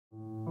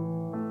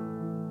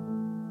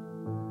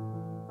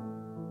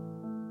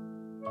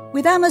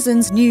With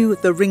Amazon's new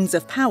The Rings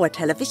of Power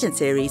television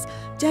series,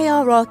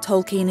 J.R.R.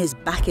 Tolkien is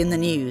back in the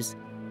news.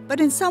 But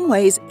in some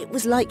ways, it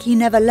was like he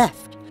never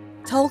left.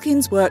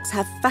 Tolkien's works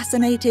have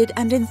fascinated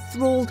and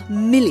enthralled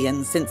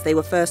millions since they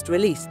were first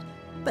released,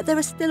 but there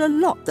is still a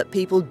lot that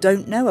people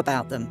don't know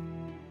about them.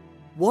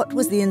 What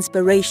was the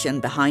inspiration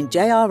behind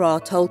J.R.R.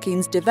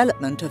 Tolkien's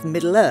development of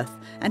Middle-earth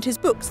and his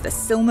books The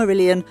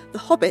Silmarillion, The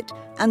Hobbit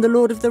and The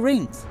Lord of the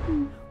Rings?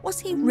 Was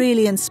he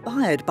really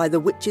inspired by the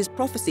witch's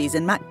prophecies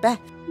in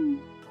Macbeth?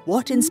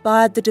 What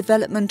inspired the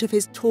development of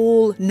his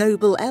tall,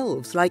 noble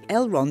elves like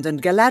Elrond and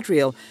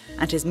Galadriel,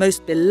 and his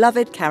most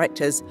beloved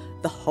characters,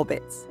 the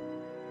hobbits?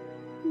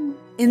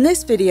 In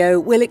this video,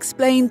 we'll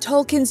explain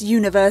Tolkien's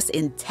universe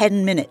in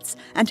 10 minutes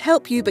and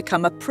help you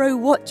become a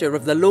pro-watcher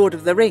of The Lord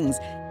of the Rings,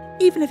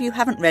 even if you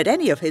haven't read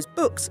any of his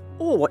books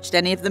or watched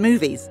any of the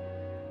movies.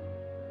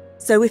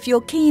 So if you're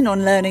keen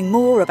on learning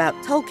more about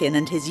Tolkien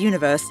and his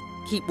universe,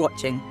 keep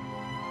watching.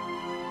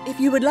 If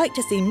you would like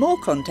to see more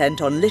content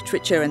on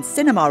literature and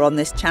cinema on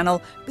this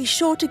channel, be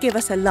sure to give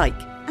us a like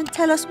and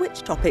tell us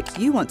which topics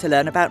you want to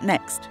learn about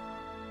next.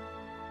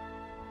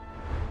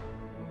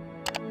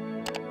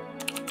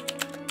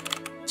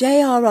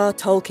 J.R.R.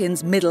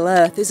 Tolkien's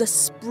Middle-earth is a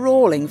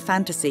sprawling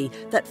fantasy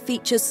that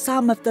features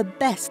some of the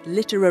best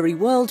literary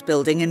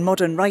world-building in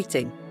modern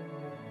writing.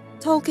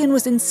 Tolkien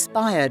was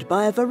inspired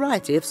by a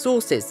variety of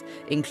sources,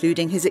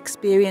 including his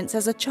experience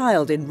as a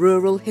child in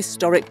rural,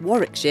 historic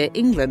Warwickshire,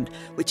 England,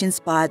 which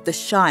inspired the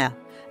Shire,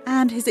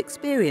 and his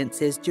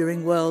experiences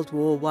during World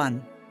War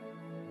I.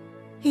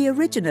 He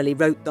originally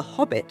wrote The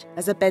Hobbit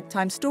as a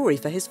bedtime story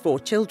for his 4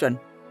 children.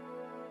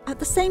 At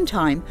the same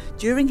time,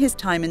 during his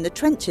time in the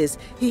trenches,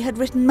 he had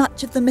written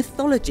much of the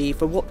mythology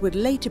for what would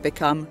later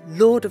become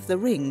Lord of the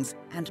Rings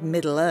and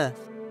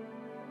Middle-earth.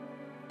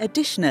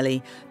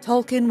 Additionally,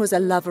 Tolkien was a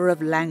lover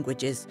of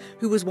languages,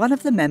 who was one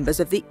of the members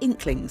of the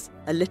Inklings,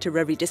 a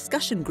literary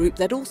discussion group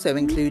that also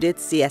included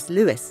C.S.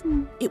 Lewis.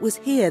 It was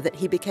here that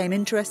he became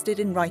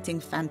interested in writing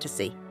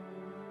fantasy.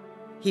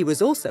 He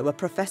was also a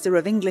professor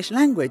of English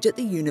language at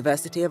the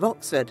University of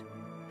Oxford.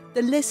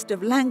 The list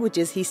of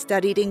languages he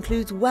studied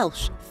includes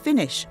Welsh,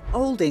 Finnish,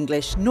 Old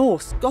English,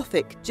 Norse,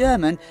 Gothic,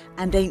 German,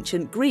 and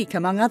Ancient Greek,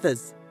 among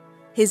others.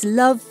 His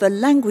love for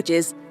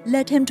languages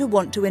led him to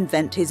want to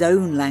invent his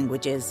own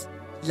languages.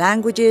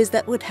 Languages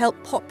that would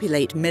help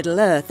populate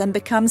Middle-earth and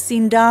become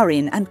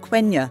Sindarin and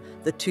Quenya,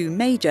 the 2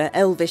 major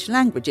Elvish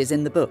languages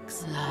in the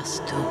books.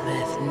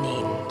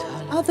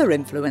 Other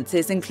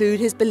influences include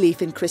his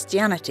belief in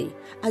Christianity,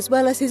 as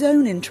well as his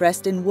own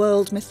interest in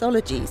world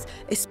mythologies,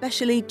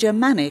 especially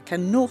Germanic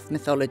and North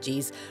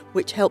mythologies,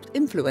 which helped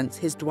influence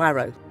his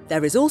Dwaro.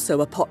 There is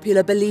also a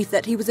popular belief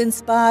that he was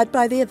inspired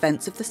by the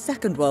events of the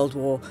Second World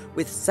War,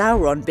 with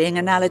Sauron being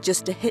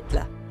analogous to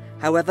Hitler.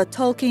 However,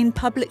 Tolkien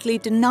publicly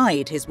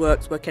denied his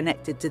works were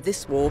connected to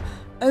this war,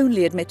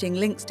 only admitting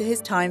links to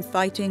his time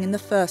fighting in the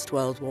First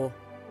World War.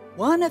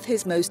 One of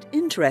his most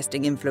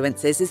interesting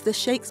influences is the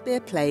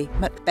Shakespeare play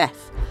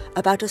Macbeth,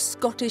 about a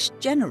Scottish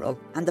general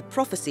and the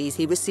prophecies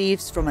he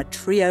receives from a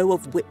trio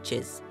of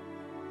witches.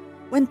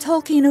 When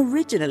Tolkien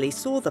originally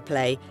saw the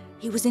play,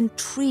 he was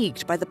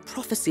intrigued by the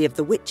prophecy of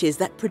the witches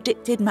that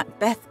predicted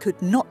Macbeth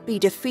could not be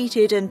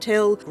defeated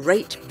until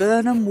great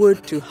Birnam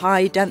Wood to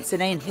high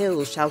Dunsinane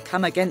Hill shall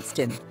come against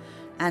him,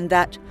 and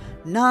that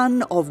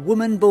none of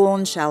woman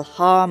born shall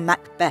harm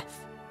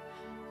Macbeth.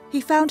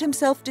 He found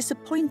himself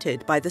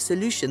disappointed by the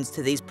solutions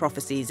to these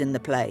prophecies in the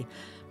play.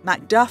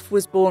 Macduff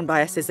was born by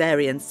a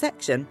caesarean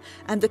section,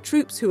 and the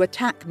troops who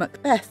attack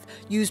Macbeth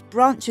used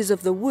branches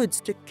of the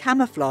woods to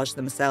camouflage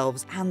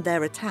themselves and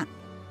their attack.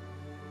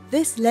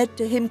 This led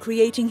to him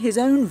creating his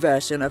own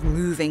version of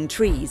moving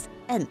trees,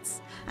 Ents,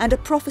 and a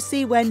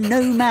prophecy where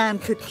no man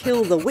could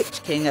kill the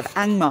Witch King of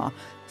Angmar,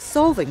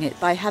 solving it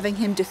by having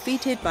him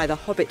defeated by the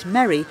hobbit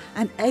Merry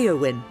and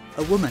Éowyn,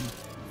 a woman.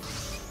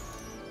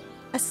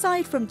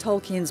 Aside from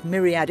Tolkien's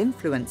myriad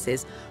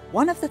influences,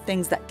 one of the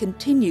things that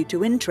continue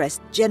to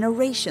interest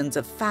generations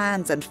of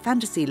fans and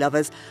fantasy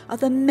lovers are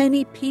the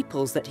many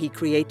peoples that he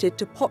created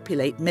to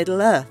populate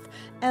Middle-earth: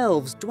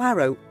 elves,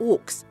 Dwaro,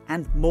 orcs,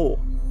 and more.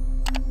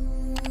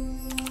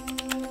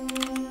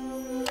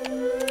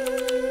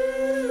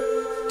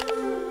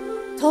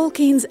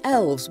 Tolkien's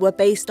elves were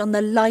based on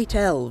the Light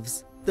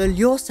Elves, the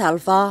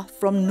Ljósalvar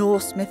from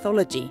Norse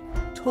mythology,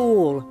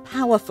 tall,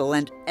 powerful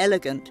and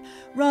elegant,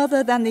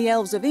 rather than the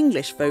elves of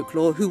English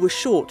folklore who were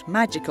short,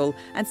 magical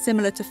and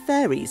similar to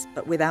fairies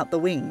but without the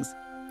wings.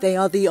 They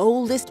are the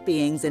oldest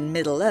beings in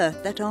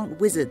Middle-earth that aren't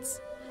wizards.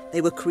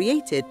 They were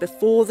created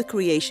before the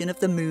creation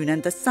of the moon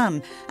and the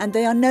sun, and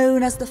they are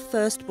known as the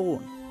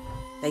firstborn.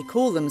 They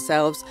call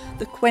themselves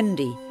the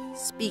Quendi,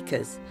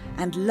 speakers,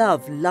 and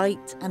love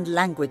light and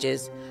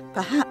languages,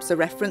 perhaps a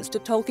reference to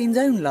Tolkien's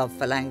own love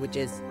for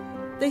languages.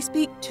 They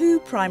speak 2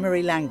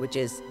 primary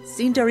languages,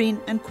 Sindarin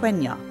and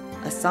Quenya,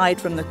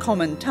 aside from the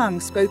common tongue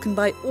spoken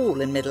by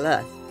all in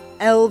Middle-earth.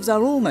 Elves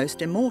are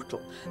almost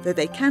immortal, though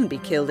they can be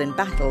killed in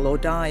battle or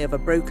die of a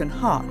broken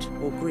heart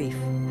or grief.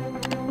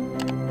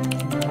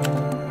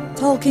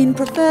 Tolkien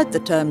preferred the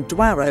term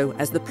Dwaro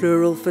as the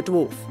plural for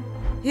dwarf.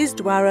 His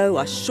Dwaro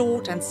are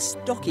short and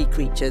stocky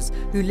creatures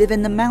who live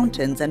in the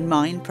mountains and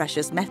mine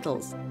precious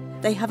metals.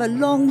 They have a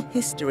long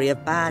history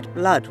of bad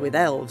blood with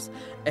elves,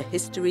 a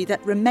history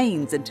that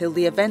remains until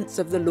the events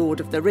of The Lord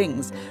of the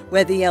Rings,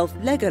 where the elf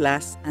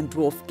Legolas and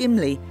dwarf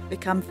Gimli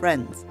become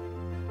friends.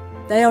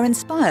 They are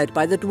inspired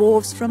by the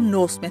dwarves from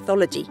Norse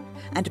mythology,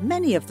 and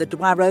many of the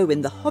Dwaro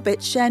in The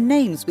Hobbit share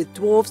names with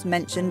dwarves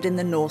mentioned in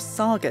the Norse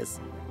sagas.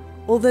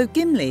 Although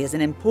Gimli is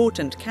an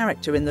important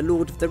character in The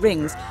Lord of the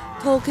Rings,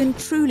 Tolkien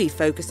truly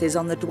focuses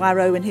on the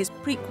Dwaro in his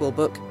prequel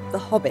book, The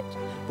Hobbit,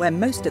 where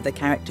most of the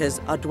characters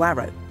are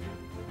Dwaro.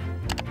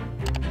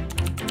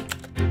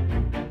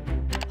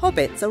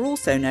 Hobbits are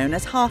also known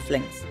as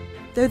halflings.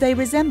 Though they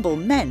resemble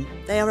men,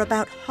 they are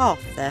about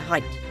half their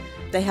height.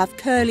 They have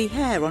curly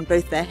hair on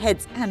both their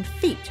heads and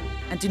feet,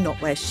 and do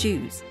not wear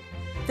shoes.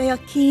 They are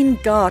keen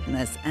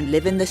gardeners and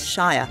live in the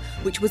Shire,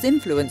 which was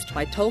influenced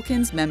by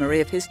Tolkien's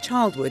memory of his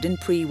childhood in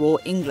pre-war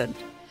England.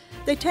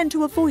 They tend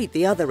to avoid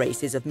the other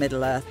races of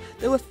Middle-earth,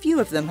 though a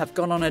few of them have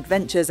gone on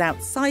adventures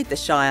outside the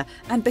Shire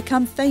and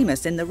become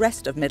famous in the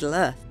rest of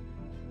Middle-earth.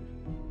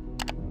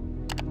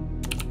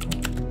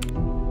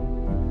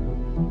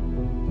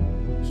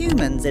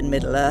 Humans in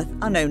Middle-earth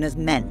are known as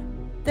men.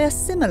 They are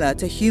similar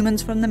to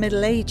humans from the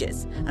Middle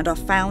Ages and are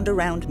found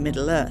around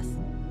Middle-earth.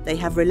 They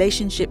have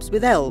relationships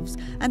with elves,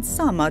 and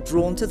some are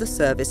drawn to the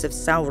service of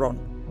Sauron.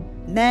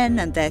 Men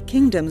and their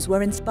kingdoms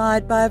were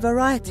inspired by a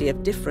variety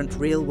of different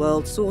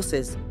real-world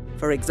sources.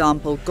 For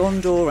example,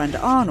 Gondor and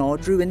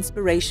Arnor drew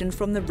inspiration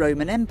from the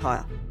Roman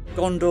Empire,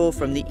 Gondor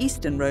from the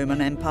Eastern Roman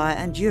Empire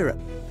and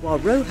Europe, while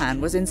Rohan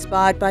was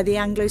inspired by the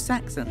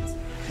Anglo-Saxons.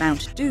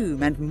 Mount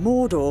Doom and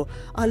Mordor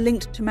are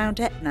linked to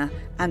Mount Etna,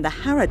 and the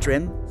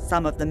Haradrim,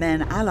 some of the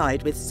men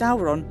allied with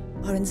Sauron,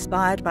 are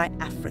inspired by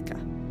Africa.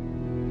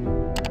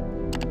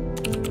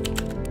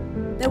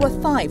 There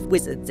were 5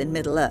 wizards in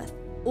Middle-earth,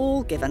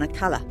 all given a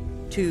colour.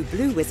 2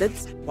 blue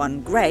wizards,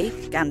 1 grey,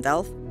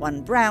 Gandalf,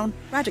 1 brown,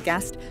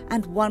 Radagast,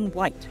 and 1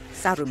 white,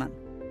 Saruman.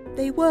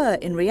 They were,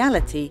 in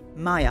reality,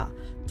 Maya,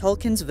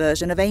 Tolkien's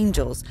version of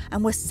angels,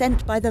 and were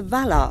sent by the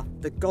Valar,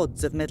 the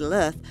gods of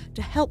Middle-earth,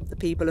 to help the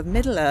people of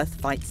Middle-earth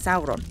fight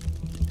Sauron.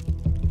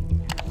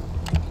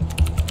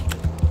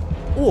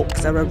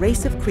 Orcs are a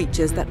race of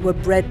creatures that were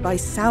bred by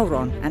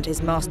Sauron and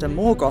his master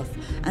Morgoth,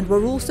 and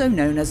were also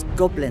known as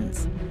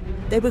goblins.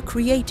 They were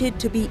created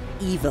to be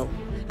evil,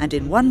 and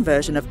in one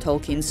version of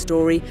Tolkien's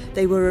story,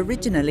 they were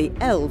originally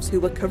elves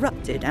who were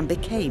corrupted and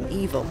became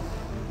evil.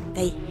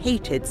 They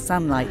hated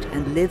sunlight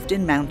and lived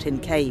in mountain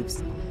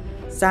caves.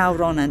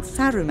 Sauron and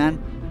Saruman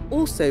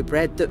also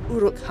bred the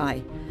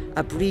Uruk-hai,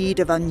 a breed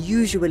of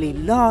unusually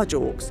large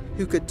orcs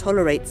who could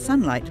tolerate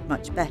sunlight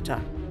much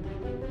better.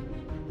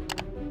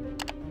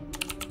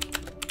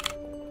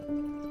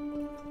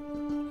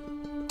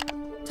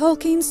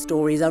 Tolkien's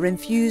stories are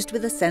infused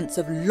with a sense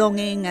of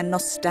longing and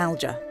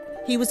nostalgia.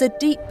 He was a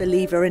deep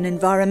believer in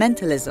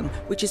environmentalism,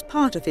 which is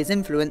part of his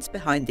influence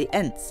behind the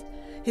Ents.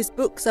 His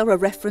books are a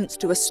reference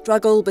to a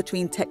struggle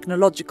between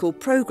technological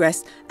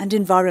progress and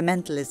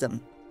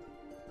environmentalism.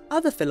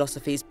 Other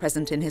philosophies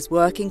present in his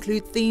work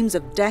include themes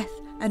of death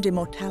and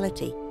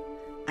immortality.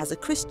 As a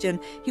Christian,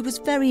 he was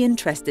very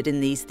interested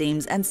in these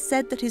themes and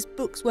said that his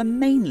books were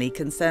mainly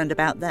concerned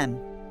about them.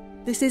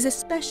 This is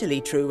especially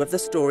true of the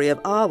story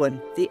of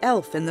Arwen, the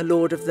elf in The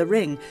Lord of the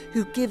Ring,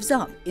 who gives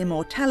up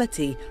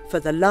immortality for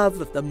the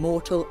love of the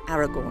mortal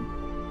Aragorn.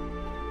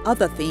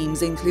 Other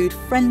themes include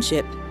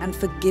friendship and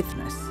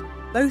forgiveness,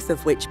 both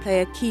of which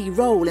play a key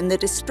role in the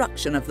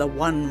destruction of the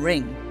One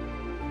Ring.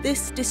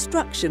 This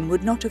destruction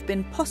would not have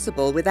been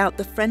possible without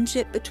the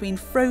friendship between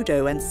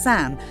Frodo and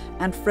Sam,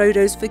 and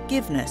Frodo's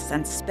forgiveness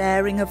and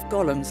sparing of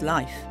Gollum's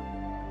life.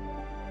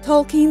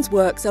 Tolkien's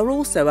works are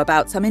also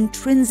about some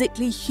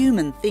intrinsically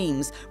human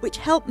themes which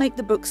help make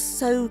the books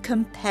so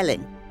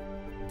compelling.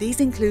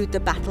 These include the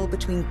battle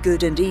between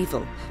good and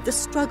evil, the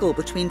struggle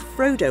between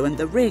Frodo and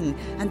the Ring,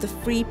 and the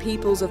free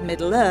peoples of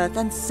Middle-earth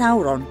and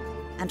Sauron,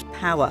 and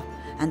power,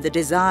 and the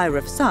desire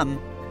of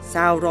some,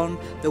 Sauron,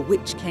 the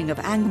Witch King of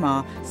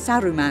Angmar,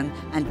 Saruman,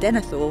 and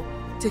Denethor,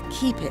 to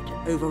keep it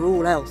over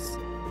all else.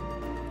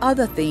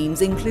 Other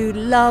themes include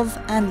love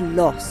and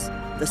loss,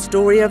 the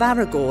story of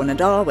Aragorn and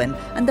Arwen,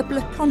 and the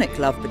platonic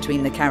love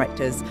between the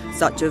characters,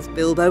 such as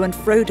Bilbo and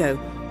Frodo,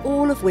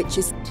 all of which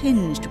is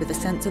tinged with a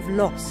sense of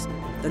loss,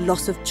 the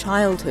loss of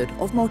childhood,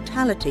 of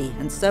mortality,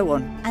 and so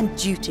on, and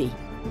duty.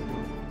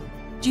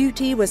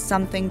 Duty was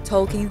something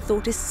Tolkien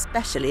thought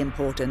especially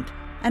important,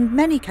 and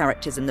many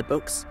characters in the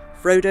books,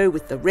 Frodo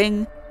with the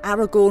ring,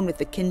 Aragorn with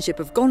the kinship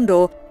of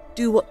Gondor,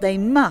 do what they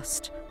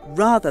must,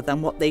 rather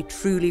than what they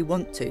truly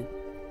want to.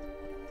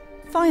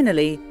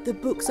 Finally, the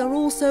books are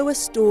also a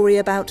story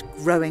about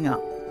growing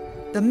up.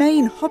 The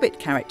main Hobbit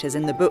characters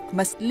in the book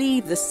must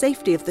leave the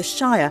safety of the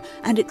Shire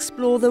and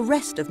explore the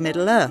rest of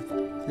Middle-earth,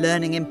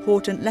 learning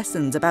important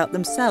lessons about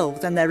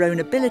themselves and their own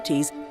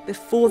abilities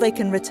before they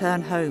can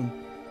return home,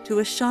 to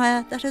a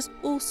Shire that has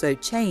also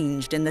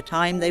changed in the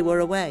time they were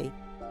away.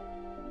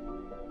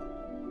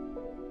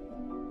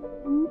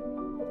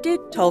 Did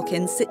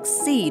Tolkien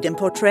succeed in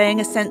portraying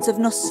a sense of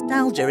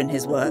nostalgia in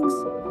his works?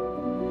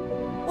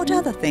 What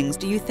other things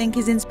do you think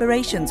his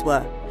inspirations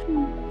were?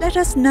 Let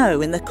us know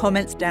in the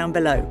comments down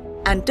below.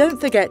 And don't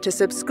forget to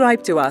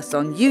subscribe to us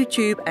on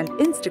YouTube and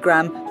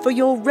Instagram for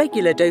your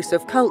regular dose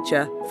of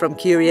culture from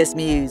Curious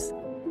Muse.